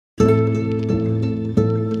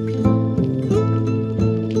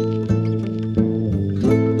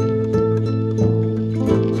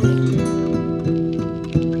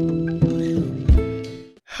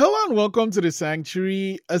welcome to the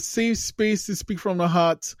Sanctuary, a safe space to speak from the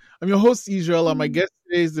heart. I'm your host, Israel, and my guest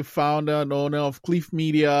today is the founder and owner of Cliff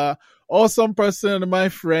Media. Awesome person, my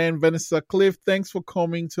friend, Vanessa. Cliff, thanks for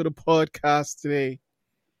coming to the podcast today.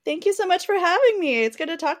 Thank you so much for having me. It's good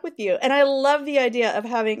to talk with you. And I love the idea of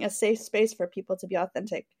having a safe space for people to be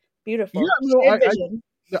authentic. Beautiful.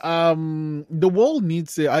 Yeah, the world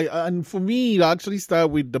needs it. And for me, it actually started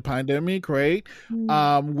with the pandemic, right?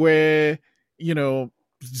 Where,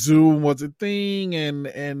 Zoom was a thing, and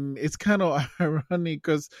it's kind of ironic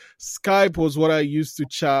because Skype was what I used to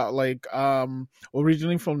chat,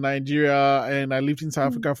 originally from Nigeria, and I lived in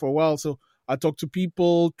South Africa for a while, so I talked to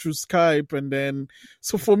people through Skype, and then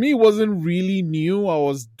so for me it wasn't really new. I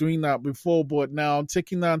was doing that before, but now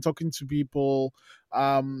taking that and talking to people,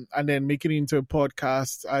 and then making it into a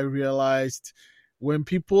podcast, I realized when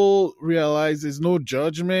people realize there's no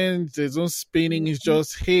judgment, there's no spinning, it's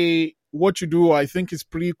just, hey, what you do I think is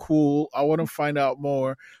pretty cool, I want to find out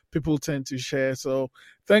more, people tend to share. So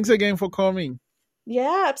thanks again for coming.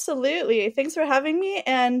 Yeah, absolutely. Thanks for having me.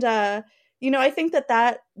 And I think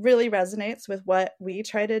that really resonates with what we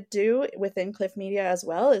try to do within Cliff Media as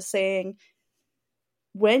well, is saying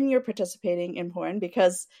when you're participating in porn,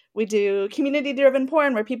 because we do community-driven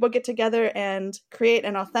porn where people get together and create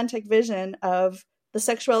an authentic vision of the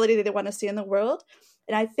sexuality that they want to see in the world.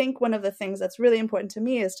 And I think one of the things that's really important to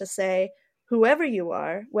me is to say, whoever you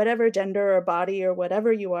are, whatever gender or body or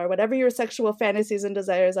whatever you are, whatever your sexual fantasies and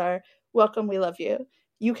desires are, welcome, we love you.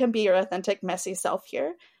 You can be your authentic, messy self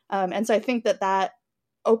here. And so I think that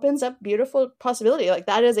opens up beautiful possibility. Like,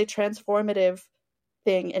 that is a transformative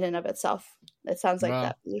thing in and of itself. It sounds like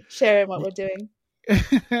that. Sharing what we're doing.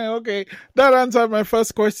 Okay, that answered my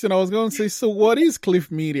first question. I was going to say, so what is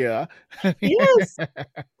Cliff Media? Yes,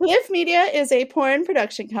 Cliff Media is a porn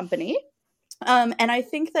production company. And I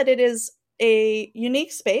think that it is a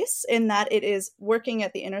unique space in that it is working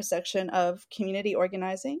at the intersection of community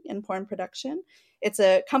organizing and porn production. It's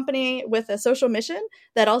a company with a social mission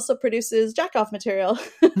that also produces jack-off material.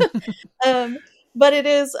 But it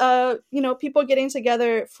is, people getting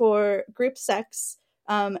together for group sex,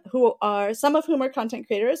 some of whom are content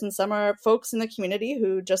creators, and some are folks in the community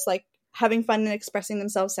who just like having fun and expressing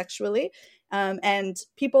themselves sexually. And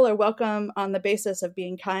people are welcome on the basis of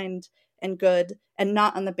being kind and good, and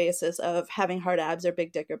not on the basis of having hard abs or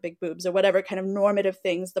big dick or big boobs or whatever kind of normative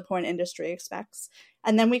things the porn industry expects.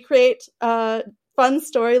 And then we create fun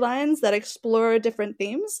storylines that explore different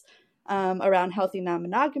themes around healthy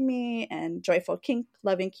non-monogamy and joyful kink,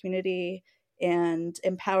 loving community, and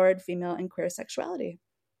empowered female and queer sexuality.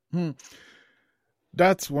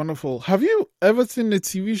 That's wonderful. Have you ever seen the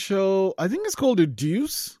TV show? I think it's called The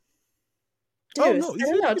Deuce. Deuce? I don't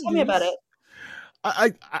know. Tell me about it.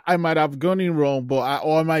 I might have gone in wrong, but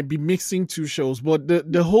I might be mixing two shows. But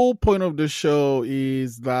the whole point of the show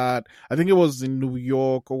is that I think it was in New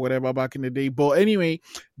York or whatever back in the day. But anyway,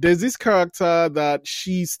 there's this character that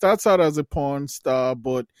she starts out as a porn star,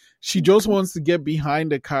 but she just wants to get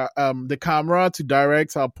behind the camera to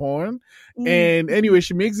direct her porn. And anyway,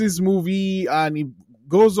 she makes this movie and it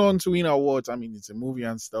goes on to win awards. I mean, it's a movie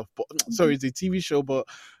and stuff, but sorry, it's a TV show, but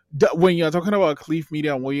when you're talking about Cliff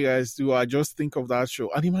Media and what you guys do, I just think of that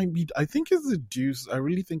show. And it might be, I think it's The Deuce. I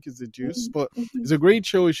really think it's The Deuce, but it's a great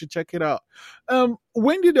show. You should check it out.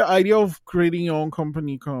 When did the idea of creating your own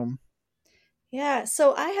company come? Yeah,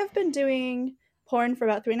 so I have been doing porn for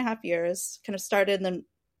about 3.5 years, kind of started in the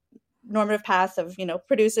normative path of,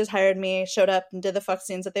 producers hired me, showed up and did the fuck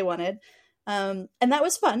scenes that they wanted. And that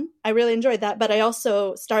was fun. I really enjoyed that. But I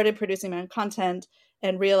also started producing my own content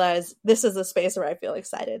and realize this is a space where I feel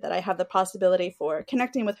excited, that I have the possibility for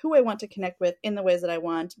connecting with who I want to connect with in the ways that I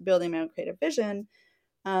want, building my own creative vision.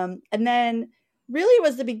 And then really it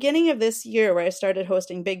was the beginning of this year where I started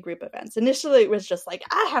hosting big group events. Initially, it was just like,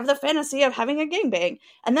 I have the fantasy of having a gangbang.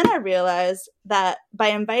 And then I realized that by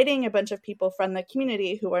inviting a bunch of people from the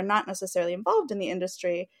community who are not necessarily involved in the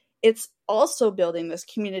industry, it's also building this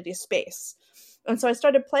community space. And so I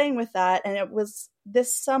started playing with that. And it was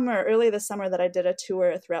early this summer, that I did a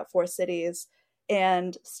tour throughout 4 cities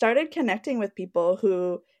and started connecting with people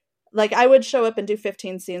who, like, I would show up and do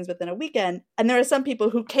 15 scenes within a weekend. And there are some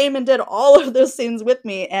people who came and did all of those scenes with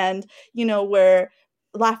me and, were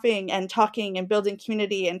laughing and talking and building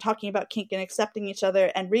community and talking about kink and accepting each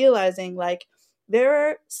other and realizing, like, there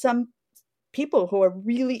are some people who are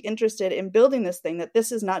really interested in building this thing, that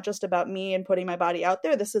this is not just about me and putting my body out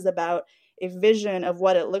there. This is about a vision of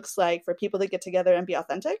what it looks like for people to get together and be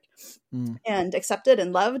authentic and accepted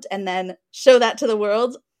and loved, and then show that to the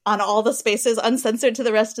world on all the spaces, uncensored to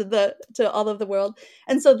the rest of to all of the world.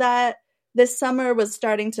 And so that this summer was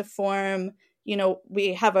starting to form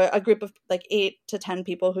we have a group of like 8 to 10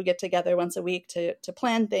 people who get together once a week to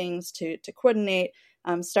plan things, to coordinate,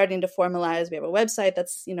 starting to formalize. We have a website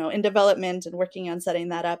that's, in development and working on setting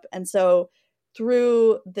that up. And so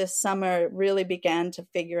through this summer, really began to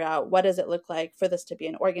figure out what does it look like for this to be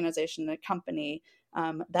an organization, a company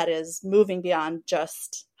that is moving beyond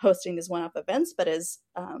just hosting these one-off events, but has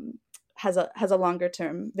a longer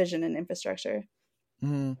term vision and infrastructure.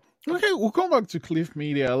 Mm. Okay, we'll come back to Cliff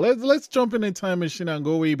Media. Let's jump in a time machine and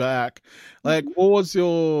go way back. Like, what was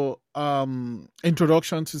your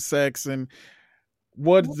introduction to sex, and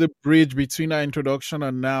what's the bridge between that introduction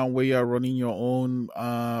and now where you're running your own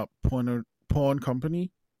porn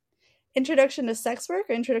company? Introduction to sex work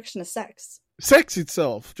or introduction to sex? Sex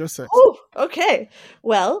itself, just sex. Oh, okay.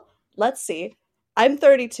 Well, let's see. I'm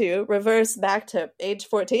 32. Reverse back to age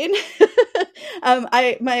 14. When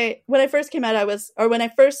I first came out, when I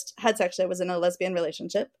first had sex, I was in a lesbian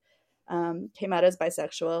relationship. Came out as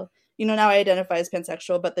bisexual. Now I identify as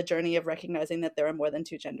pansexual, but the journey of recognizing that there are more than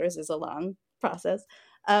 2 genders is a long process.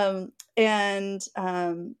 Let's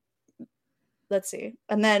see.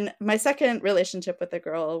 And then my second relationship with a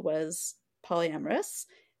girl was polyamorous,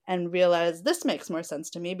 and realized this makes more sense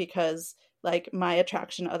to me because like my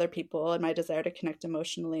attraction to other people and my desire to connect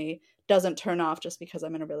emotionally doesn't turn off just because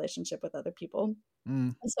I'm in a relationship with other people.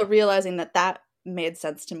 So realizing that made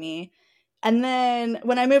sense to me. And then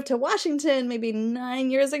when I moved to Washington, maybe 9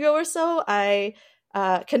 years ago or so, I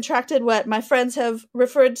contracted what my friends have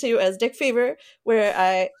referred to as dick fever, where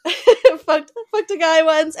I fucked a guy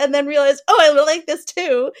once and then realized, oh, I like this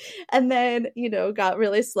too. And then, got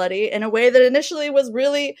really slutty in a way that initially was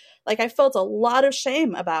really like, I felt a lot of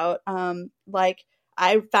shame about. Like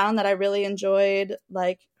I found that I really enjoyed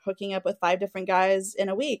like hooking up with 5 different guys in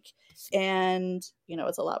a week. And,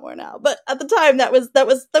 it's a lot more now. But at the time that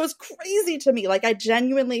was crazy to me. Like I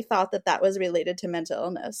genuinely thought that was related to mental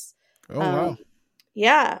illness. Oh, wow.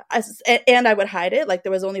 Yeah. And I would hide it. Like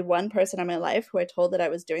there was only one person in my life who I told that I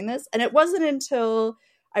was doing this. And it wasn't until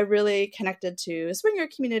I really connected to swinger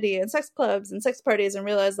community and sex clubs and sex parties and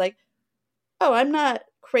realized like, oh, I'm not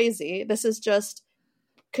crazy. This is just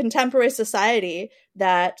contemporary society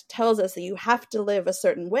that tells us that you have to live a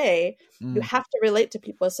certain way. You have to relate to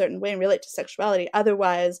people a certain way and relate to sexuality.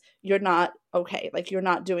 Otherwise, you're not okay. Like you're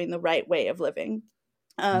not doing the right way of living.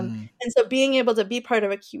 And so being able to be part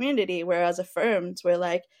of a community where as affirmed, we're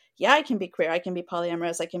like, yeah, I can be queer, I can be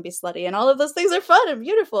polyamorous, I can be slutty, and all of those things are fun and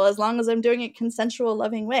beautiful as long as I'm doing it consensual,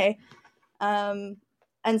 loving way. And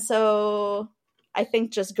so I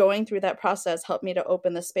think just going through that process helped me to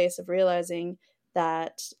open the space of realizing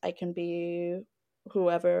that I can be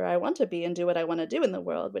whoever I want to be and do what I want to do in the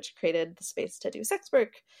world, which created the space to do sex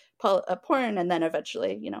work, porn, and then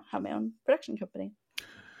eventually, have my own production company.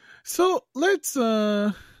 So let's,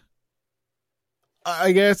 I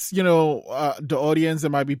guess, the audience,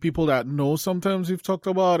 there might be people that know sometimes we've talked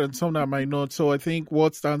about and some that might not. So I think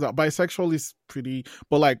what stands out, bisexual is pretty,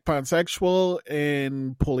 but like pansexual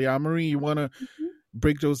and polyamory, you want to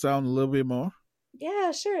break those down a little bit more?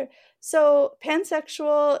 Yeah, sure. So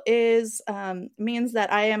pansexual means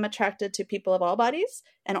that I am attracted to people of all bodies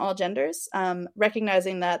and all genders,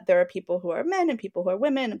 recognizing that there are people who are men and people who are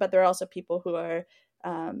women, but there are also people who are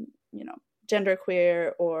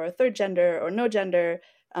genderqueer or third gender or no gender.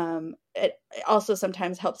 It also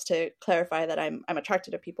sometimes helps to clarify that I'm attracted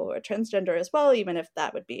to people who are transgender as well, even if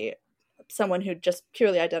that would be someone who just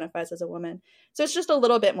purely identifies as a woman. So it's just a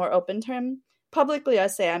little bit more open term. Publicly, I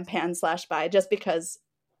say I'm pan/bi just because,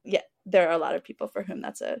 there are a lot of people for whom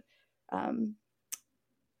that's an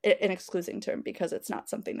excluding term because it's not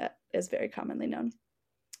something that is very commonly known.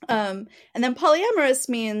 And then polyamorous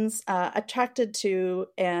means attracted to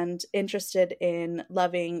and interested in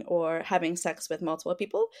loving or having sex with multiple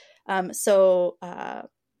people. So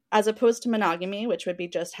as opposed to monogamy, which would be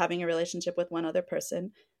just having a relationship with one other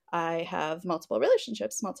person, I have multiple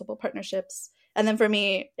relationships, multiple partnerships. And then for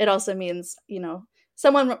me, it also means,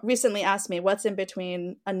 someone recently asked me what's in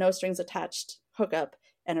between a no strings attached hookup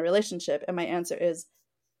and a relationship. And my answer is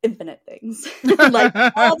infinite things, like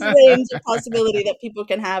all the range of possibility that people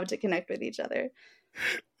can have to connect with each other.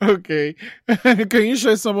 Okay. Can you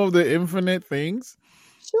share some of the infinite things?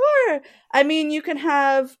 Sure. I mean, you can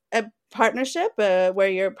have a partnership where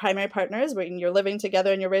you're primary partners, where you're living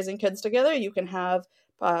together and you're raising kids together. You can have,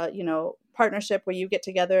 partnership where you get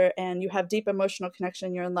together and you have deep emotional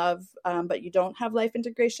connection, you're in love, but you don't have life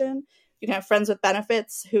integration. You can have friends with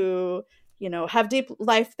benefits who, have deep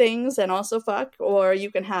life things and also fuck, or you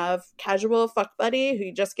can have casual fuck buddy who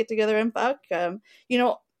you just get together and fuck.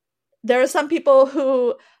 There are some people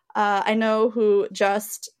who I know who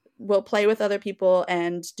just will play with other people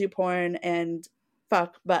and do porn and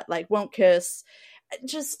fuck, but like won't kiss.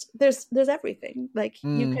 Just there's everything. Like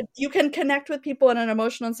Mm. you can connect with people on an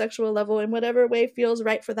emotional and sexual level in whatever way feels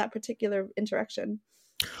right for that particular interaction.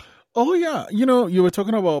 Oh yeah, you were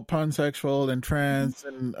talking about pansexual and trans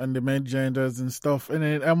and the many genders and stuff, and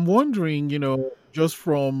then I'm wondering, just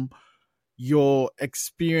from your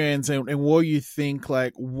experience and what you think,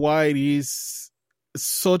 like why it is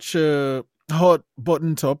such a hot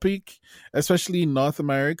button topic, especially in North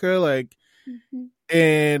America, like, Mm-hmm.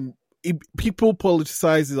 and people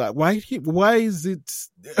politicize it. Like, why is it?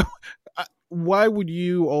 Why would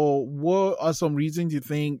you, or what are some reasons you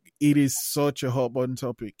think it is such a hot button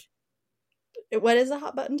topic? What is a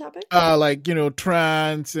hot button topic? Like,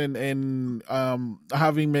 trans and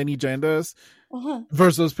having many genders Uh-huh.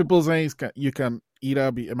 versus people saying you can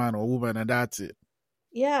either be a man or a woman and that's it.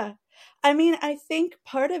 Yeah. I mean, I think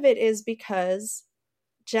part of it is because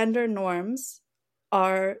gender norms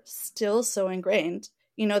are still so ingrained.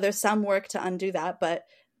 There's some work to undo that, but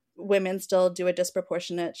women still do a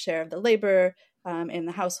disproportionate share of the labor in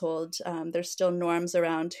the household. There's still norms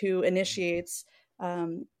around who initiates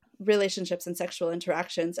um, relationships and sexual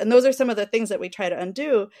interactions. And those are some of the things that we try to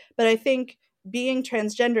undo. But I think being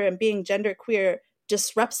transgender and being genderqueer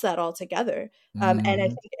disrupts that altogether. And I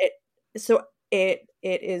Hmm. think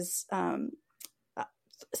it is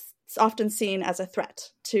it's often seen as a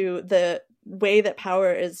threat to the way that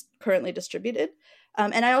power is currently distributed.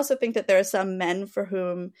 And I also think that there are some men for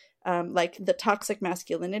whom, like, the toxic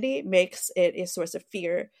masculinity makes it a source of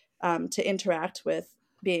fear to interact with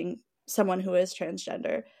being someone who is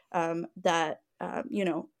transgender. That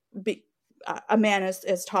a man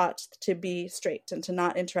is taught to be straight and to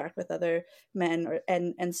not interact with other men,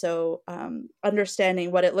 and so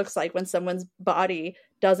understanding what it looks like when someone's body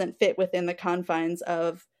doesn't fit within the confines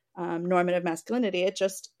of normative masculinity,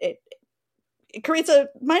 it creates a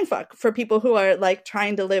mindfuck for people who are like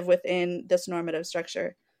trying to live within this normative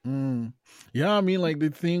structure. Mm. Yeah, I mean, like the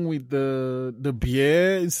thing with the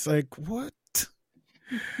beer is like what?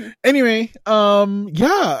 Anyway,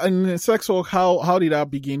 yeah, and sex work. How did that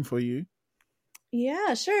begin for you?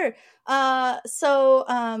 Yeah, sure. So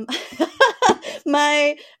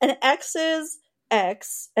my an ex's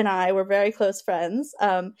ex and I were very close friends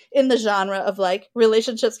in the genre of like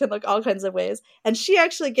relationships can look all kinds of ways. And she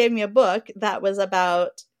actually gave me a book that was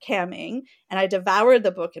about camming, and I devoured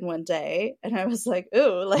the book in one day. And I was like,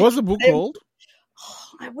 "Ooh, What's like the book called?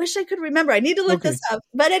 I wish I could remember. I need to look this Okay. up."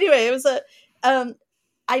 But anyway, it was a um,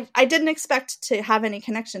 I didn't expect to have any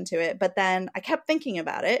connection to it, but then I kept thinking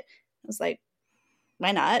about it. I was like,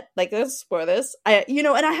 why not? Like, let's explore this. And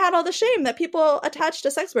I had all the shame that people attach to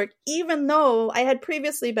sex work, even though I had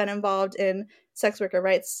previously been involved in sex worker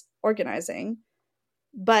rights organizing.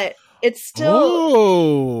 But it's still,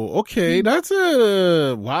 Oh, okay. That's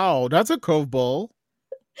a wow. That's a curveball.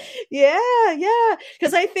 yeah.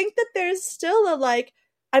 Because I think that there's still a like,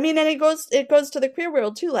 I mean, and it goes to the queer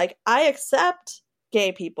world too. Like, I accept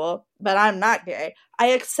gay people, but I'm not gay. I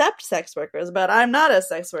accept sex workers, but I'm not a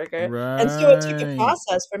sex worker. And so it took a Right.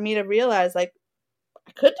 process for me to realize, like,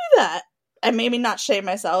 I could do that and maybe not shame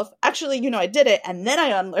myself. Actually, I did it, and then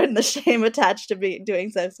I unlearned the shame attached to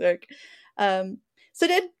doing sex work. Um, so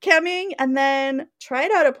did camming, and then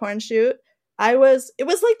tried out a porn shoot. It was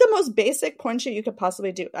like the most basic porn shoot you could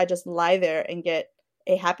possibly do. I just lie there and get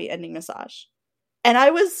a happy ending massage. And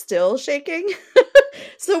I was still shaking.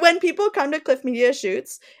 So when people come to Cliff Media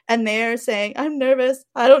shoots and they're saying, I'm nervous,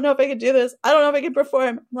 I don't know if I can do this, I don't know if I can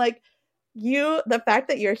perform, I'm like, the fact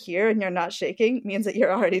that you're here and you're not shaking means that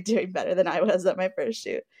you're already doing better than I was at my first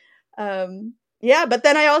shoot. Yeah, but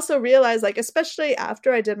then I also realized, like, especially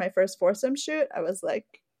after I did my first foursome shoot, I was like,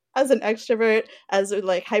 as an extrovert, as a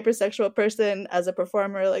like hypersexual person, as a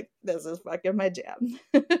performer, like, this is fucking my jam.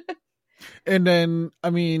 And then,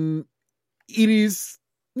 I mean, it is,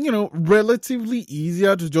 relatively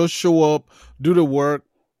easier to just show up, do the work,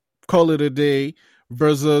 call it a day,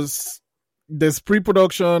 versus there's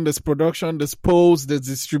pre-production, there's production, there's post, there's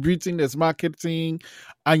distributing, there's marketing,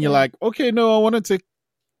 and you're Yeah. like, okay, no, I want to take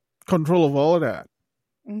control of all of that.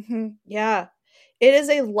 Yeah. It is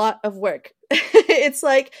a lot of work. It's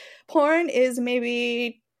like porn is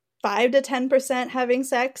maybe 5 to 10% having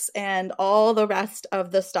sex, and all the rest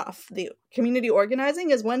of the stuff. The community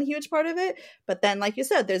organizing is one huge part of it, but then, like you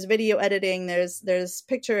said, there's video editing, there's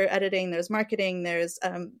picture editing, there's marketing, there's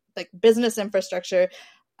like business infrastructure,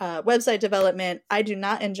 website development. I do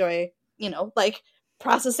not enjoy, like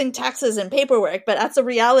processing taxes and paperwork, but that's a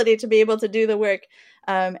reality to be able to do the work.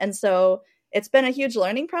 And so it's been a huge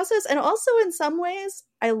learning process. And also, in some ways,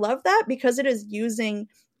 I love that because it is using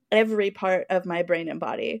every part of my brain and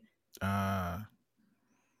body. Ah,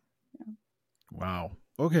 wow.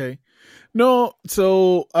 Okay. No,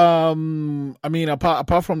 so I mean,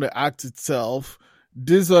 apart from the act itself,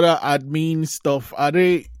 this other admin stuff, are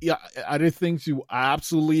they, yeah, are they things you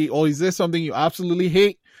absolutely, or is there something you absolutely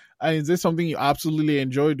hate, and is there something you absolutely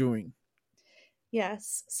enjoy doing?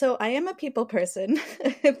 Yes. So I am a people person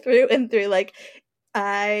through and through. Like,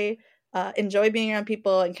 I enjoy being around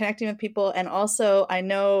people and connecting with people. And also, I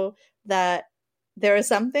know that there are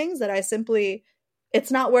some things that I simply,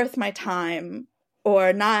 it's not worth my time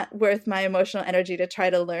or not worth my emotional energy to try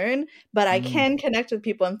to learn, but I Mm, can connect with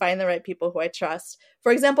people and find the right people who I trust.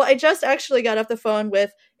 For example, I just actually got off the phone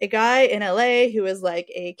with a guy in LA who is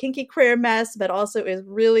like a kinky queer mess, but also is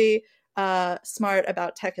really smart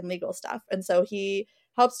about tech and legal stuff. And so he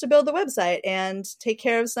helps to build the website and take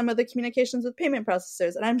care of some of the communications with payment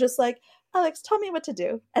processors. And I'm just like, Alex, tell me what to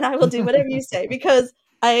do, and I will do whatever you say, because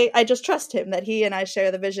I just trust him that he and I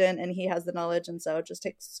share the vision and he has the knowledge. And so it just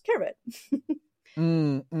takes care of it.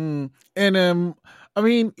 And I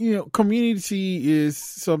mean, community is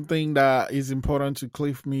something that is important to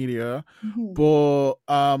Cliff Media, Mhm. but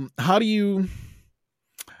how do you?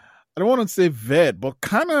 I don't want to say vet, but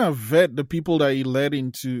kind of vet the people that you let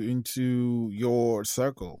into your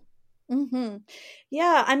circle. Hmm.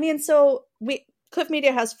 Yeah, I mean, so we Cliff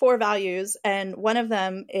Media has four values, and one of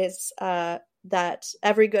them is that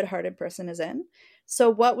every good-hearted person is in. So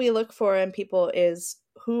what we look for in people is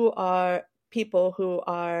who are people who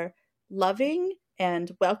are loving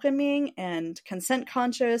and welcoming and consent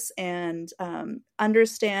conscious and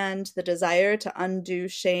understand the desire to undo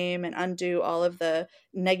shame and undo all of the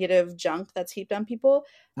negative junk that's heaped on people,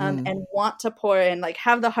 Mm, and want to pour in, like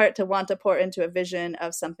have the heart to want to pour into a vision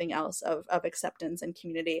of something else, of acceptance and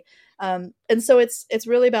community. And so it's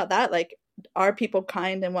really about that. Like, are people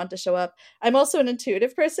kind and want to show up? I'm also an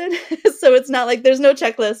intuitive person, so it's not like there's no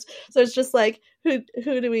checklist. So it's just like who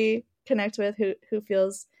do we connect with? Who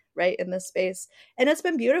feels right in this space? And it's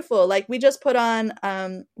been beautiful. Like, we just put on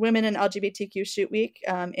Women in LGBTQ Shoot Week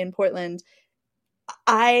in Portland.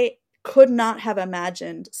 I could not have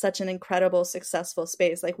imagined such an incredible, successful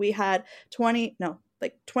space. Like, we had 20, no,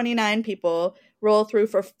 like 29 people roll through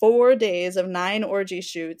for 4 days of 9 orgy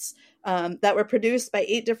shoots that were produced by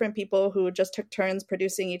 8 different people who just took turns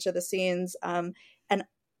producing each of the scenes. And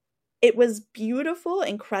it was beautiful,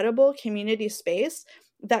 incredible community space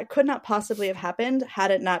that could not possibly have happened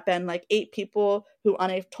had it not been like 8 people who,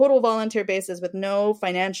 on a total volunteer basis with no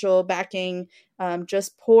financial backing,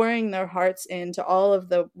 just pouring their hearts into all of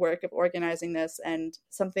the work of organizing this. And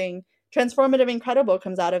something transformative, incredible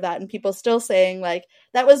comes out of that. And people still saying, like,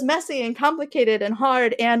 that was messy and complicated and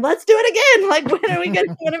hard, and let's do it again. Like, when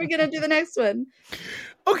are we gonna do the next one?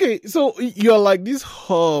 okay, so you're like this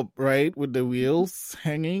hub, right, with the wheels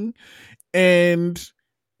hanging, and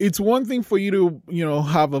it's one thing for you to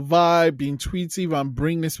have a vibe, be intuitive, and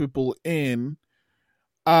bring these people in.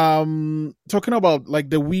 Talking about like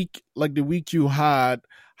the week you had,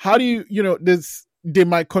 how do this, they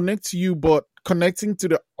might connect to you, but connecting to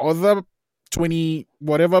the other 20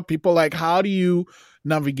 whatever people, like, how do you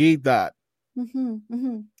navigate that? Mm-hmm,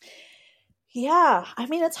 mm-hmm. Yeah, I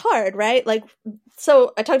mean, it's hard, right? Like,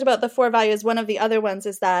 so I talked about the four values. One of the other ones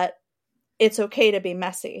is that it's okay to be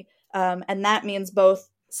messy. And that means both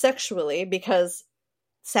sexually, because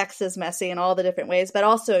sex is messy in all the different ways, but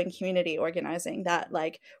also in community organizing, that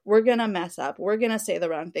like we're gonna mess up, we're gonna say the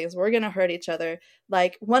wrong things, we're gonna hurt each other.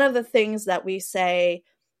 Like, one of the things that we say,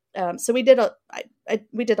 so we did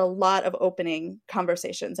a lot of opening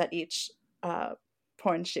conversations at each uh,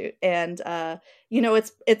 porn shoot, and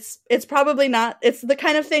it's probably not, it's the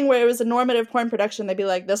kind of thing where it was a normative porn production, they'd be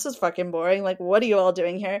like, this is fucking boring, like, what are you all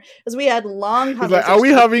doing here? Because we had long It's like, are we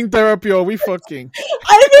conversations. having therapy or are we fucking?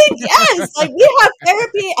 I mean, yes, like, we have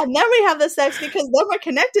therapy and then we have the sex, because then we're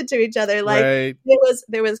connected to each other. Like, Right.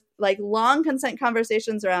 there was like long consent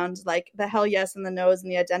conversations around like the hell yes and the no's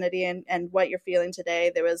and the identity and what you're feeling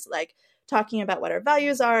today. There was like talking about what our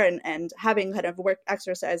values are, and having kind of work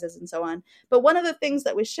exercises and so on. But one of the things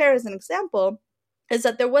that we share as an example is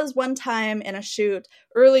that there was one time in a shoot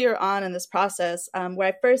earlier on in this process, where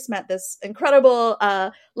I first met this incredible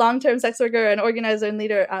long-term sex worker and organizer and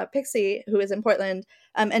leader, Pixie, who is in Portland,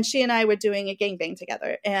 and she and I were doing a gangbang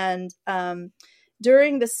together. And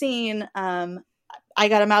during the scene, I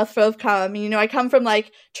got a mouthful of cum. I come from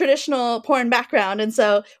like traditional porn background, and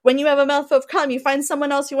so when you have a mouthful of cum, you find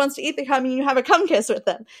someone else who wants to eat the cum, and you have a cum kiss with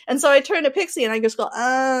them. And so I turn to Pixie and I just go,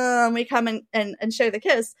 we come and share the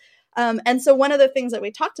kiss. And so one of the things that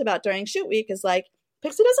we talked about during shoot week is like,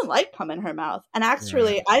 Pixie doesn't like cum in her mouth, and Right.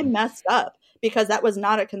 actually I messed up because that was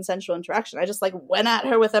not a consensual interaction. I just like went at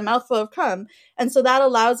her with a mouthful of cum. And so that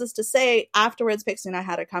allows us to say afterwards, Pixie and I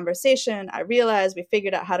had a conversation. I realized we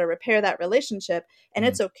figured out how to repair that relationship. And Mm,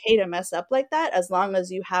 it's okay to mess up like that as long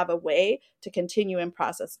as you have a way to continue and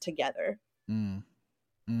process together. mm,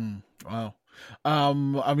 wow.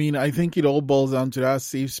 I mean, I think it all boils down to that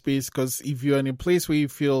safe space, because if you're in a place where you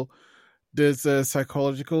feel there's a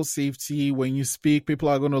psychological safety when you speak, people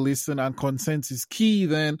are going to listen, and consent is key,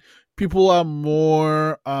 then people are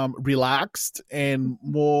more relaxed and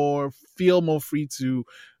more feel more free to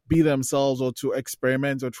be themselves or to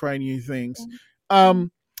experiment or try new things. Yeah.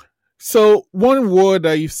 Um, so one word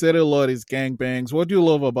that you've said a lot is gangbangs. What do you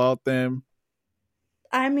love about them?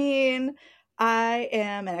 I mean, I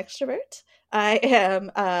am an extrovert. I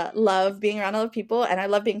am love being around other people, and I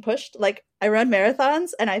love being pushed. Like I run marathons,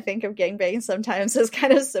 and I think of gangbang sometimes as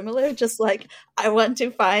kind of similar. Just like I want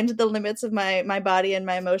to find the limits of my body and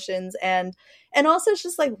my emotions, and also it's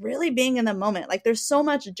just like really being in the moment. Like there's so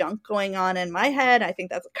much junk going on in my head. I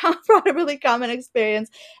think that's a really common experience.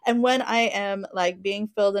 And when I am like being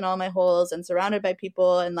filled in all my holes and surrounded by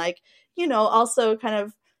people, and like also kind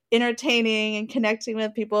of entertaining and connecting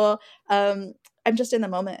with people, I'm just in the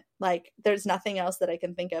moment. Like there's nothing else that I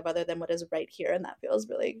can think of other than what is right here, and that feels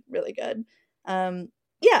really really good. um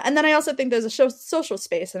yeah, and then I also think there's a social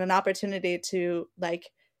space and an opportunity to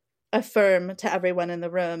like affirm to everyone in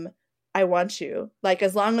the room, I want you. Like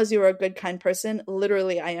as long as you are a good kind person,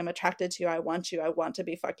 literally I am attracted to you, I want you, I want to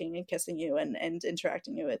be fucking and kissing you and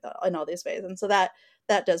interacting you with in all these ways. And so that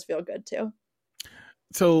does feel good too.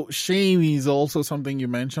 So shame is also something you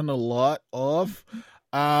mentioned a lot of.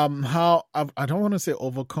 How I don't want to say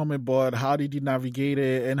overcome it, but how did you navigate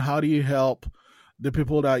it, and how do you help the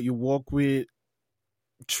people that you work with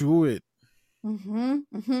through it? I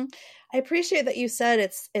appreciate that you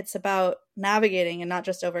said it's about navigating and not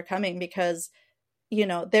just overcoming, because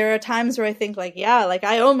there are times where I think like, yeah, like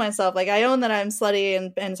I own myself, like I own that I'm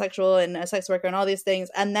slutty and sexual and a sex worker and all these things.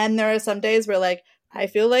 And then there are some days where like I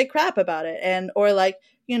feel like crap about it. And or like,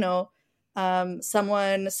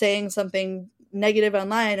 someone saying something negative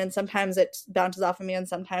online, and sometimes it bounces off of me and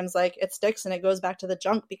sometimes like it sticks and it goes back to the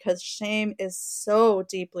junk, because shame is so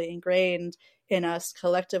deeply ingrained in us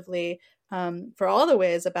collectively, for all the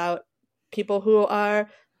ways about people who are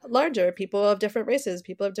larger, people of different races,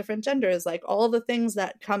 people of different genders, like all the things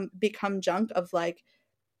that become junk of like,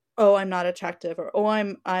 oh, I'm not attractive, or oh,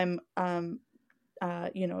 I'm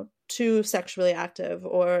too sexually active,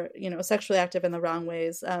 or sexually active in the wrong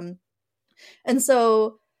ways. And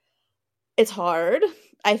so it's hard.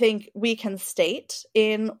 I think we can state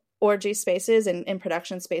in orgy spaces and in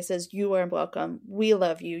production spaces, you are welcome. We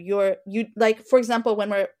love you. You like, for example,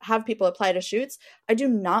 when we have people apply to shoots, I do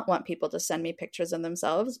not want people to send me pictures of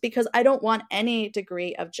themselves, because I don't want any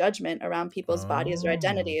degree of judgment around people's bodies or Oh.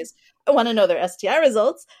 identities. I want to know their STI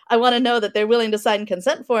results. I want to know that they're willing to sign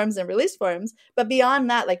consent forms and release forms. But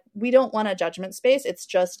beyond that, like we don't want a judgment space. It's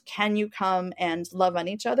just, can you come and love on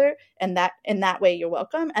each other? And that in that way you're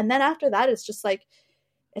welcome. And then after that, it's just like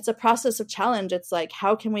it's a process of challenge. It's like,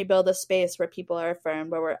 how can we build a space where people are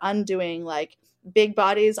affirmed, where we're undoing like big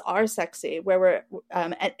bodies are sexy, where we're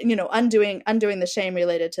undoing the shame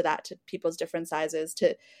related to that, to people's different sizes,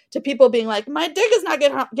 to people being like, my dick is not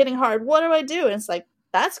getting hard, what do I do? And it's like,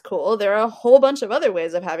 that's cool, there are a whole bunch of other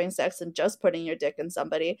ways of having sex than just putting your dick in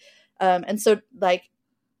somebody. And so like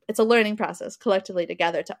it's a learning process collectively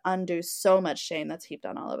together to undo so much shame that's heaped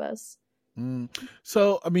on all of us. Mm.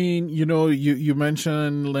 So I mean, you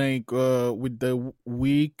mentioned like with the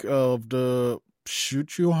week of the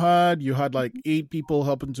shoot you had like 8 people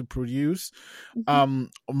helping to produce Mm-hmm. on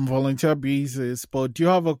volunteer basis. But do you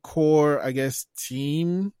have a core, I guess,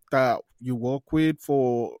 team that you work with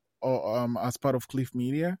for as part of Cliff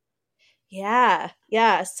Media? Yeah,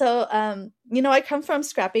 yeah. So, I come from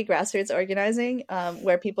scrappy grassroots organizing,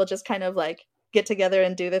 where people just kind of like get together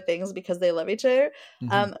and do the things because they love each other.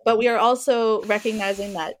 Hmm. But we are also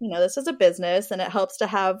recognizing that, this is a business and it helps to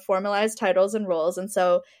have formalized titles and roles. And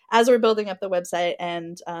so, as we're building up the website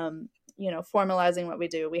and, formalizing what we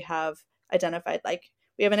do, we have identified like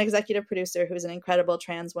we have an executive producer who's an incredible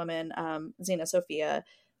trans woman, Zena Sophia.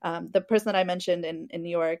 The person that I mentioned in New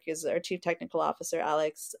York is our chief technical officer,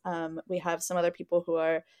 Alex. We have some other people who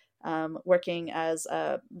are working as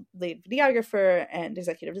a lead videographer and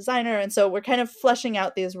executive designer. And so we're kind of fleshing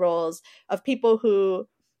out these roles of people who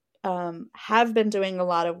have been doing a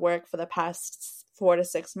lot of work for the past 4 to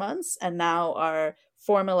 6 months and now are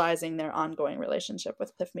formalizing their ongoing relationship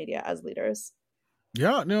with Cliff Media as leaders.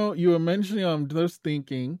 Yeah, no, you were mentioning. I'm just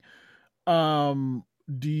thinking.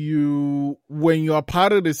 do you, when you're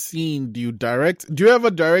part of the scene, do you ever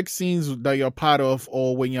direct scenes that you're part of,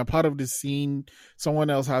 or when you're part of the scene, someone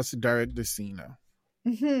else has to direct the scene now?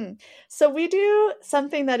 Hmm. So we do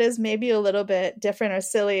something that is maybe a little bit different or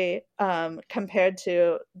silly compared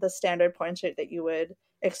to the standard porn shoot that you would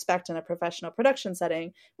expect in a professional production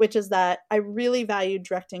setting, which is that I really value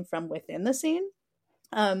directing from within the scene.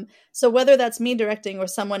 So whether that's me directing or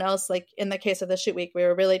someone else, like in the case of the shoot week, we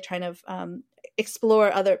were really trying to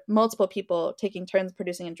explore other multiple people taking turns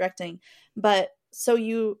producing and directing. But so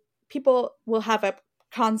you people will have a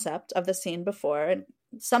concept of the scene before, and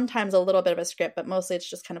sometimes a little bit of a script, but mostly it's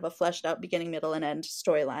just kind of a fleshed out beginning, middle, and end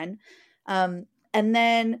storyline. And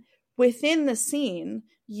then within the scene,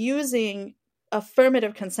 using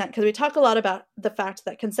affirmative consent, because we talk a lot about the fact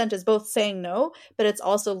that consent is both saying no, but it's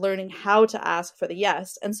also learning how to ask for the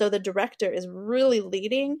yes. And so the director is really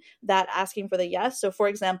leading that asking for the yes. So for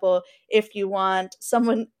example, if you want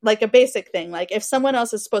someone, like a basic thing, like if someone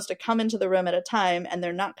else is supposed to come into the room at a time and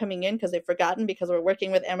they're not coming in because they've forgotten, because we're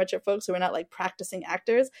working with amateur folks who are not like practicing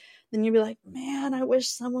actors, then you'd be like, man, I wish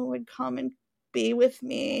someone would come and be with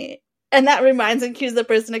me. And that reminds and cues the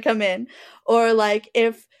person to come in. Or like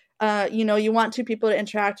if you want two people to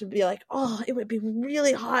interact and be like, oh, it would be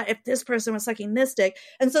really hot if this person was sucking this dick.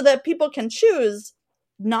 And so that people can choose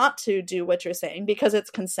not to do what you're saying because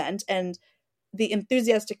it's consent, and the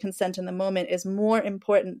enthusiastic consent in the moment is more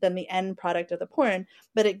important than the end product of the porn,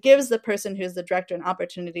 but it gives the person who's the director an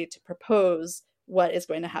opportunity to propose what is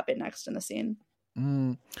going to happen next in the scene.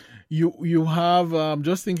 Mm. You have,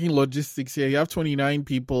 just thinking logistics here. You have 29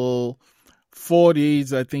 people, 4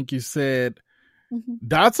 days. I think you said. Mm-hmm.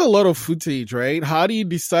 That's a lot of footage, right? How do you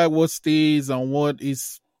decide what stays and what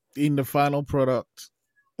is in the final product?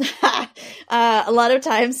 A lot of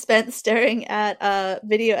time spent staring at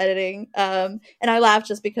video editing, and I laugh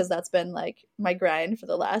just because that's been like my grind for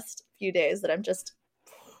the last few days, that I'm just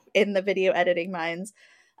in the video editing mines.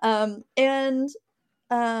 And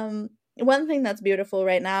one thing that's beautiful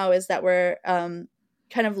right now is that we're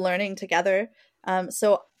kind of learning together.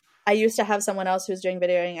 So I used to have someone else who's doing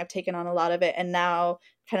videoing. I've taken on a lot of it, and now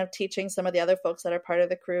kind of teaching some of the other folks that are part of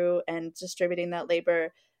the crew and distributing that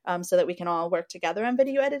labor, so that we can all work together on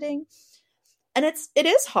video editing. And it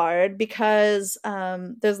is hard because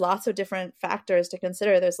there's lots of different factors to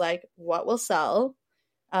consider. There's like what will sell,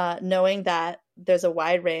 knowing that there's a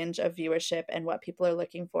wide range of viewership and what people are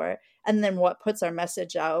looking for, and then what puts our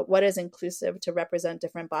message out, what is inclusive to represent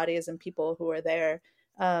different bodies and people who are there.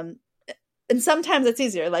 And sometimes it's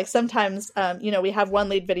easier. Like sometimes, we have one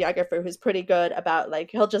lead videographer who's pretty good about,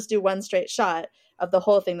 like, he'll just do one straight shot of the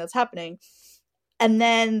whole thing that's happening. And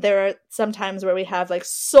then there are some times where we have like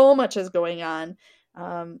so much is going on.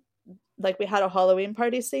 Like we had a Halloween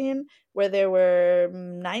party scene where there were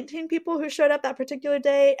 19 people who showed up that particular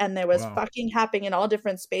day, and there was Wow. fucking happening in all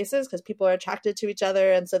different spaces because people are attracted to each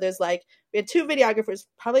other. And so we had two videographers,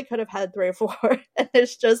 probably could have had three or four. And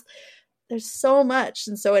there's so much.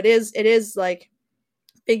 And so it is like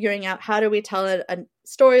figuring out how do we tell a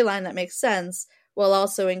storyline that makes sense while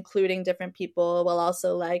also including different people, while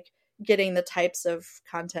also like getting the types of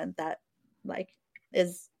content that like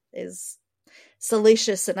is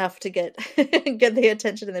salacious enough to get get the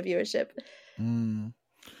attention and the viewership. Mm.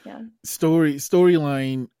 Yeah.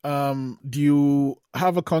 Storyline. Do you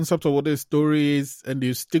have a concept of what the story is, and do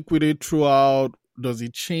you stick with it throughout? Does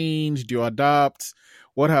it change? Do you adapt?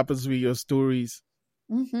 What happens with your stories?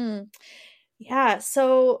 Mm-hmm. Yeah,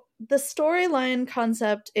 so the storyline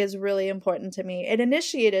concept is really important to me. It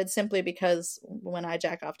initiated simply because when I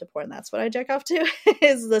jack off to porn, that's what I jack off to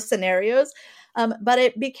is the scenarios. But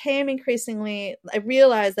it became increasingly, I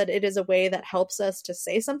realized that it is a way that helps us to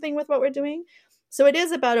say something with what we're doing. So it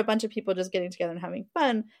is about a bunch of people just getting together and having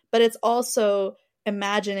fun, but it's also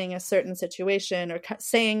imagining a certain situation or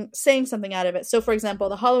saying something out of it. So for example,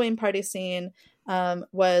 the Halloween party scene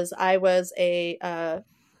was I was a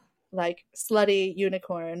like slutty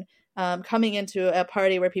unicorn coming into a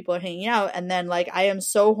party where people are hanging out, and then like I am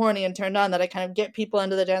so horny and turned on that I kind of get people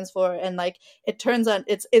onto the dance floor, and like it turns on,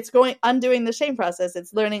 it's going undoing the shame process.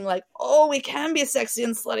 It's learning like, oh, we can be sexy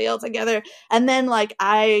and slutty all together. And then like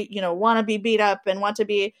I want to be beat up and want to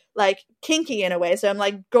be like kinky in a way, so I'm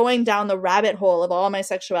like going down the rabbit hole of all my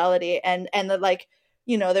sexuality, and the like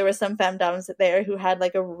there were some femdoms there who had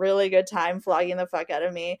like a really good time flogging the fuck out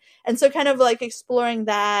of me. And so kind of like exploring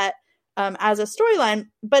that as a storyline,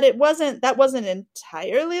 but that wasn't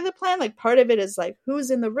entirely the plan. Like part of it is like,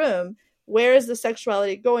 who's in the room? Where is the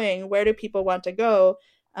sexuality going? Where do people want to go?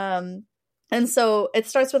 And so it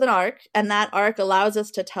starts with an arc, and that arc allows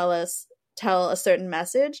us to tell a certain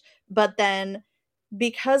message. But then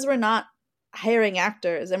because we're not hiring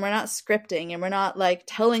actors, and we're not scripting, and we're not like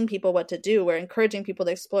telling people what to do. We're encouraging people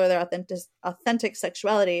to explore their authentic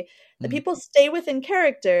sexuality. The Mm. people stay within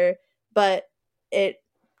character, but it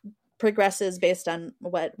progresses based on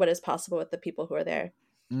what is possible with the people who are there.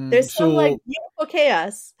 There's some like So beautiful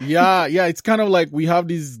chaos. yeah, yeah, it's kind of like we have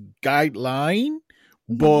this guideline,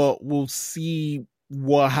 Mhm. but we'll see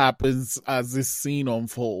what happens as this scene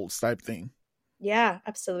unfolds, type thing. Yeah,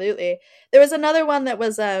 absolutely. There was another one that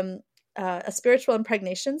was a spiritual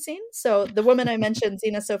impregnation scene. So the woman I mentioned,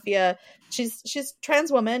 Zena Sophia, she's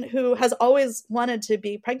trans woman who has always wanted to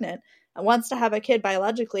be pregnant, wants to have a kid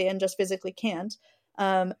biologically and just physically can't.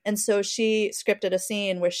 And so she scripted a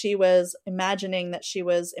scene where she was imagining that she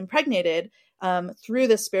was impregnated through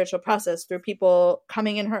this spiritual process, through people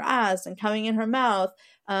coming in her ass and coming in her mouth.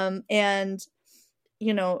 And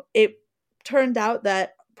it turned out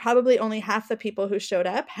that probably only half the people who showed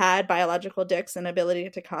up had biological dicks and ability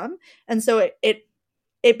to come. And so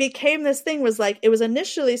it became this thing, was like, it was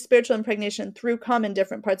initially spiritual impregnation through cum in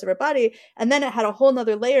different parts of her body, and then it had a whole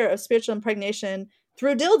nother layer of spiritual impregnation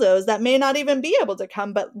through dildos that may not even be able to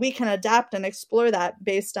come, but we can adapt and explore that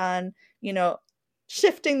based on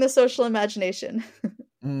shifting the social imagination.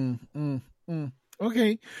 Mm, mm, mm.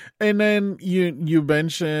 Okay. And then you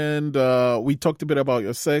mentioned we talked a bit about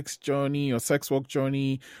your sex journey, your sex work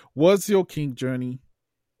journey. What's your kink journey?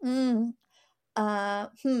 mm.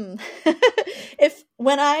 If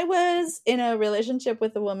when I was in a relationship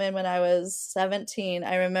with a woman when I was 17,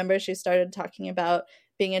 I remember she started talking about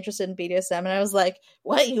being interested in BDSM, and I was like,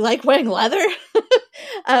 "What? You like wearing leather?"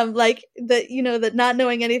 Like that not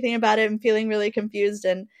knowing anything about it and feeling really confused,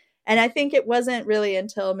 and I think it wasn't really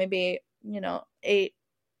until maybe 8,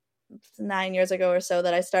 9 years ago or so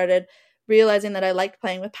that I started realizing that I liked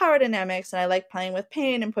playing with power dynamics, and I liked playing with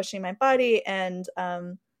pain and pushing my body, and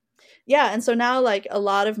yeah, and so now like a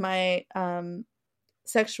lot of my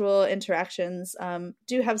sexual interactions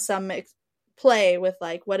do have some play with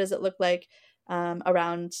like what does it look like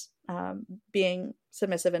around being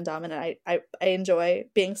submissive and dominant. I enjoy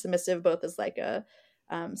being submissive both as like a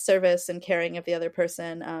service and caring of the other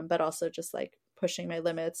person, but also just like pushing my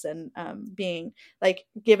limits and being like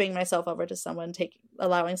giving myself over to someone,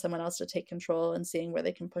 allowing someone else to take control and seeing where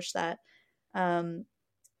they can push that. um,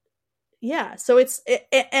 yeah, so it's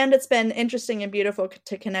been interesting and beautiful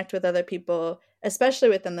to connect with other people, especially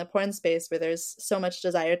within the porn space where there's so much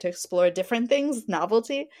desire to explore different things,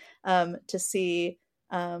 novelty, to see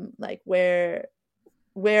like where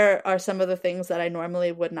are some of the things that I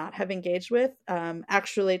normally would not have engaged with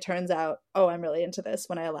actually turns out, oh, I'm really into this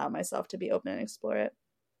when I allow myself to be open and explore it.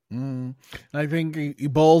 Mm. I think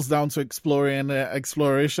it boils down to exploring, and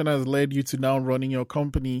exploration has led you to now running your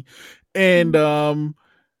company. And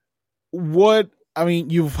what I mean,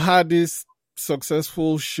 you've had this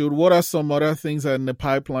successful shoot. What are some other things that are in the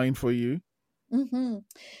pipeline for you? Mm-hmm.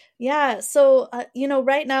 Yeah, so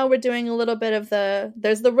right now we're doing a little bit of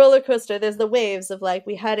there's the roller coaster, there's the waves of like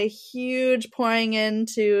we had a huge pouring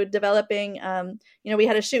into developing. We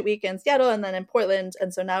had a shoot week in Seattle and then in Portland,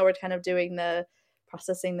 and so now we're kind of doing the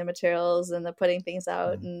processing the materials and the putting things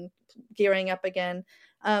out Mm. and gearing up again.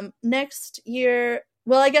 Next year,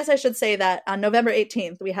 well, I guess I should say that on November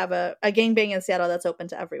 18th we have a gangbang in Seattle that's open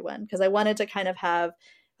to everyone, because I wanted to kind of have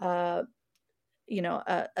uh,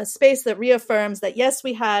 a space that reaffirms that yes,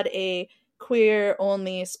 we had a queer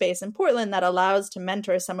only space in Portland that allows to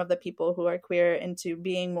mentor some of the people who are queer into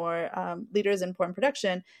being more leaders in porn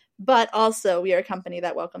production, but also we are a company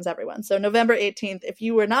that welcomes everyone. So November 18th, if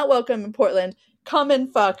you were not welcome in Portland, come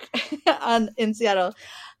and fuck in Seattle.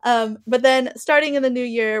 But then starting in the new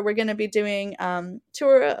year, we're going to be doing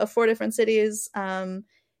tour of 4 different cities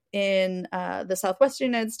in the southwestern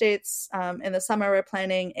United States. In the summer, we're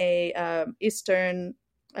planning a East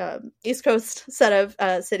Coast set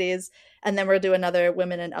of cities, and then we'll do another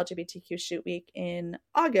Women and LGBTQ shoot week in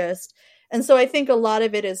August. And so I think a lot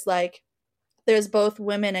of it is like there's both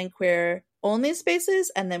women and queer only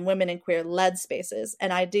spaces and then women and queer led spaces.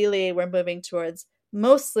 And ideally, we're moving towards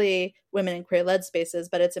mostly women and queer led spaces,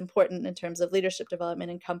 but it's important in terms of leadership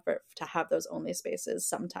development and comfort to have those only spaces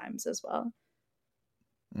sometimes as well.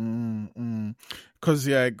 Because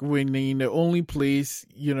yeah, when in the only place,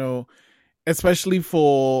 especially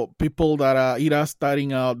for people that are either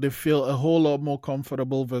starting out, they feel a whole lot more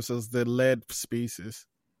comfortable versus the led spaces.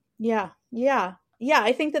 Yeah, yeah, yeah.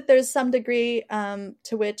 I think that there's some degree to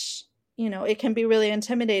which it can be really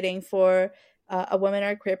intimidating for a woman or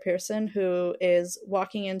a queer person who is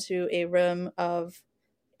walking into a room of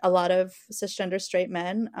a lot of cisgender straight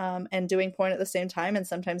men and doing porn at the same time, and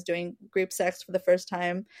sometimes doing group sex for the first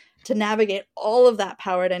time, to navigate all of that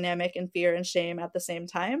power dynamic and fear and shame at the same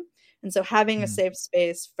time. And so having a Mm. safe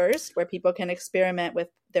space first where people can experiment with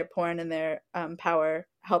their porn and their power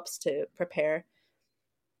helps to prepare.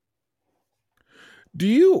 Do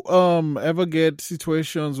you ever get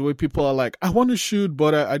situations where people are like, I want to shoot,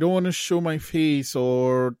 but I don't want to show my face,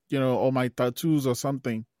 or or my tattoos or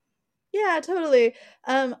something? Yeah, totally.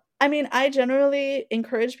 I mean, I generally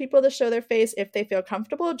encourage people to show their face if they feel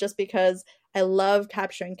comfortable, just because I love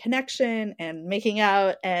capturing connection and making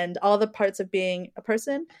out and all the parts of being a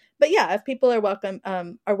person. But yeah, if people are welcome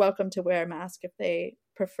to wear a mask if they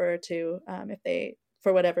prefer to, if they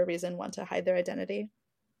for whatever reason want to hide their identity.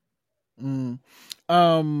 Mm.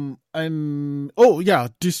 And oh yeah,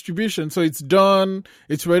 distribution. So it's done.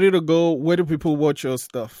 It's ready to go. Where do people watch your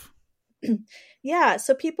stuff? Yeah,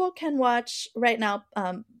 so people can watch right now.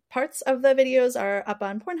 Parts of the videos are up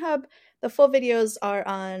on Pornhub. The full videos are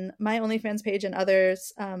on my OnlyFans page and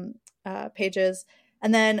others' pages.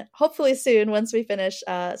 And then hopefully soon, once we finish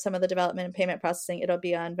some of the development and payment processing, it'll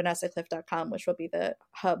be on vanessacliff.com, which will be the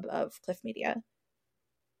hub of Cliff Media.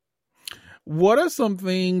 What are some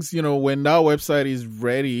things, when that website is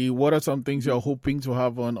ready, what are some things you're hoping to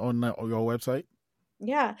have on your website?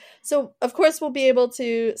 Yeah. So, of course, we'll be able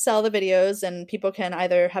to sell the videos and people can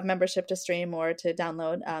either have membership to stream or to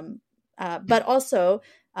download. But also,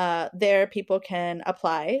 there people can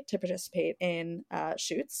apply to participate in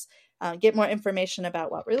shoots, get more information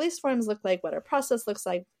about what release forms look like, what our process looks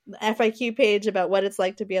like, the FIQ page about what it's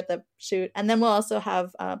like to be at the shoot. And then we'll also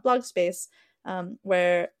have blog space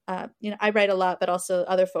where, I write a lot, but also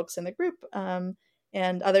other folks in the group.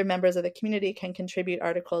 And other members of the community can contribute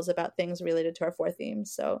articles about things related to our four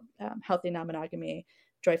themes. So, healthy non-monogamy,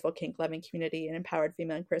 joyful kink loving community, and empowered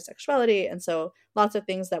female and queer sexuality. And so lots of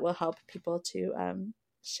things that will help people to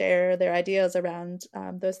share their ideas around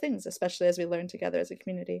those things, especially as we learn together as a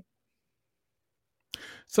community.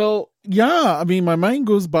 So yeah, I mean, my mind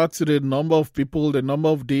goes back to the number of people, the number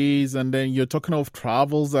of days, and then you're talking of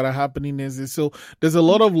travels that are happening. So there's a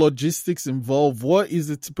lot of logistics involved. What is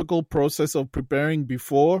the typical process of preparing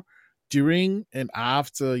before, during, and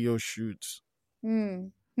after your shoots? Hmm.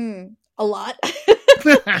 A lot.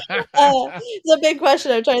 It's a big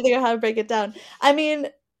question. I'm trying to think of how to break it down. I mean,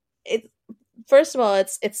 it first of all,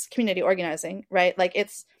 it's community organizing, right? Like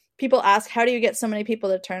it's people ask, how do you get so many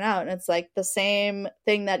people to turn out? And it's like the same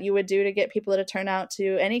thing that you would do to get people to turn out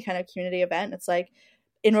to any kind of community event. It's like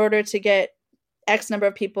in order to get X number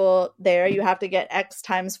of people there, you have to get X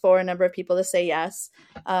times 4 number of people to say yes.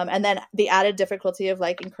 And then the added difficulty of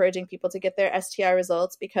like encouraging people to get their STI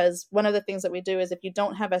results, because one of the things that we do is if you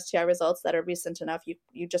don't have STI results that are recent enough,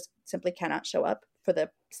 you just simply cannot show up for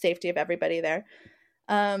the safety of everybody there.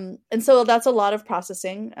 And so that's a lot of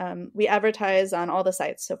processing. We advertise on all the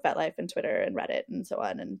sites, so FetLife and Twitter and Reddit and so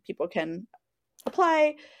on, and people can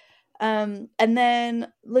apply. And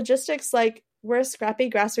then logistics, like we're a scrappy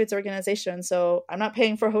grassroots organization, so I'm not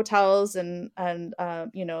paying for hotels and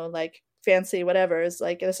like fancy whatever's.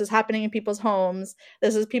 Like this is happening in people's homes.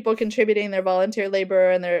 This is people contributing their volunteer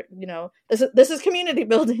labor and their this is community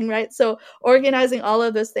building, right? So organizing all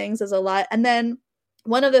of those things is a lot. And then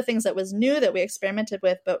one of the things that was new that we experimented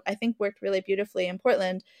with, but I think worked really beautifully in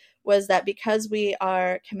Portland, was that because we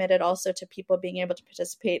are committed also to people being able to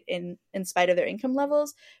participate in spite of their income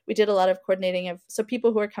levels, we did a lot of coordinating of so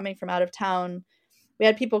people who are coming from out of town. We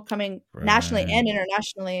had people coming nationally Right. and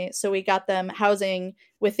internationally, so we got them housing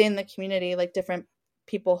within the community, like different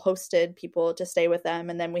people hosted people to stay with them,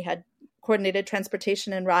 and then we had coordinated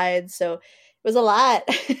transportation and rides. So it was a lot,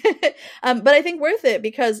 but I think worth it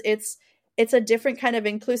because it's a different kind of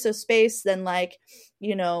inclusive space than like,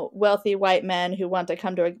 wealthy white men who want to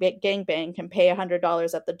come to a gangbang can pay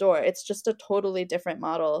 $100 at the door. It's just a totally different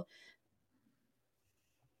model.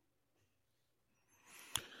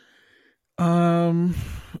 Um,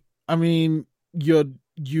 I mean,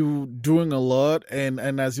 you doing a lot,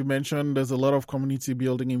 and as you mentioned, there's a lot of community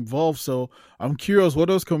building involved. So I'm curious, what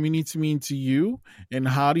does community mean to you, and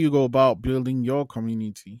how do you go about building your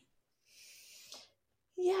community?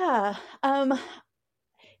 Yeah.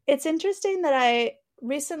 It's interesting that I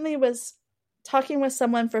recently was talking with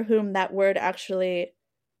someone for whom that word actually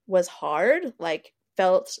was hard, like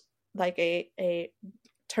felt like a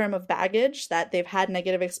term of baggage, that they've had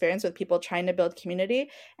negative experience with people trying to build community.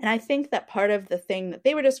 And I think that part of the thing that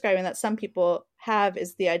they were describing that some people have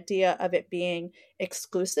is the idea of it being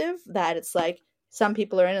exclusive, that it's like some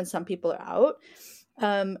people are in and some people are out.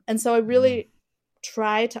 And so I Mm. really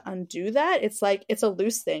try to undo that. It's like it's a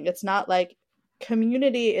loose thing. It's not like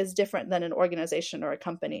community is different than an organization or a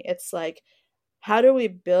company. It's like, how do we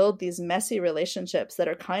build these messy relationships that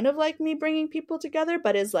are kind of like me bringing people together,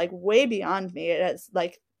 but is like way beyond me? It's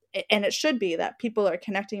like and it should be that people are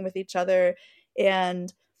connecting with each other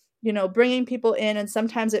and bringing people in, and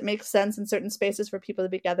sometimes it makes sense in certain spaces for people to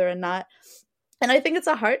be together and not. And I think it's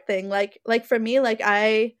a hard thing, like for me, like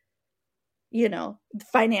I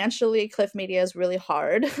financially Cliff Media is really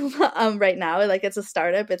hard right now. Like it's a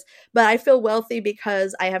startup, but I feel wealthy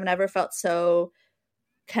because I have never felt so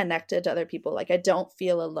connected to other people. Like I don't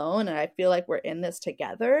feel alone, and I feel like we're in this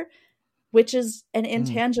together, which is an Mm.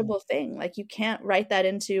 intangible thing. Like you can't write that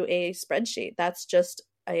into a spreadsheet. That's just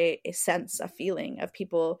a sense, a feeling of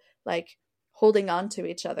people like holding on to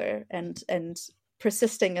each other and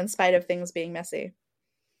persisting in spite of things being messy.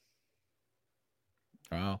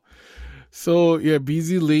 Wow. So you're a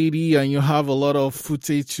busy lady and you have a lot of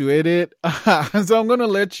footage to edit. So I'm gonna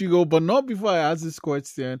let you go, but not before I ask this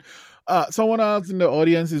question. Someone else in the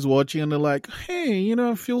audience is watching and they're like, "Hey,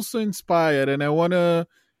 I feel so inspired and I wanna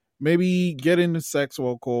maybe get into sex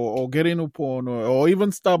work or get into porn or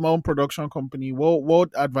even start my own production company."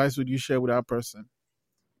 What advice would you share with that person?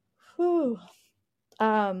 Whew.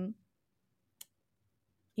 Um,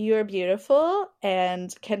 you're beautiful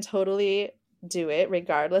and can totally do it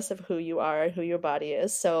regardless of who you are, who your body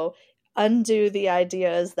is. So undo the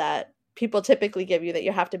ideas that people typically give you that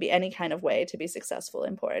you have to be any kind of way to be successful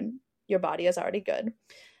in porn. Your body is already good.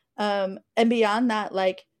 And beyond that,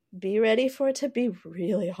 like be ready for it to be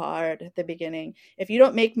really hard at the beginning. If you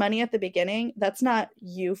don't make money at the beginning, that's not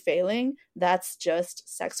you failing. That's just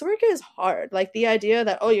sex work is hard. Like the idea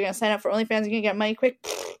that, oh, you're going to sign up for OnlyFans, you're going to get money quick.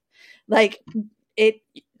 Like it,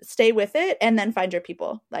 stay with it and then find your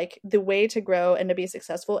people. Like the way to grow and to be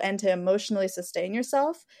successful and to emotionally sustain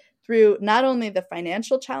yourself through not only the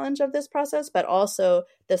financial challenge of this process, but also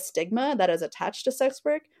the stigma that is attached to sex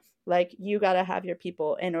work. Like you got to have your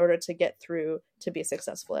people in order to get through to be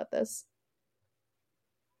successful at this.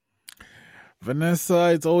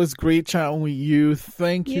 Vanessa, it's always great chatting with you.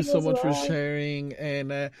 Thank you You so as much for well. sharing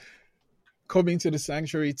and coming to the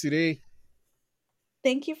sanctuary today.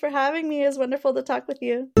 Thank you for having me. It was wonderful to talk with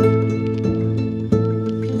you.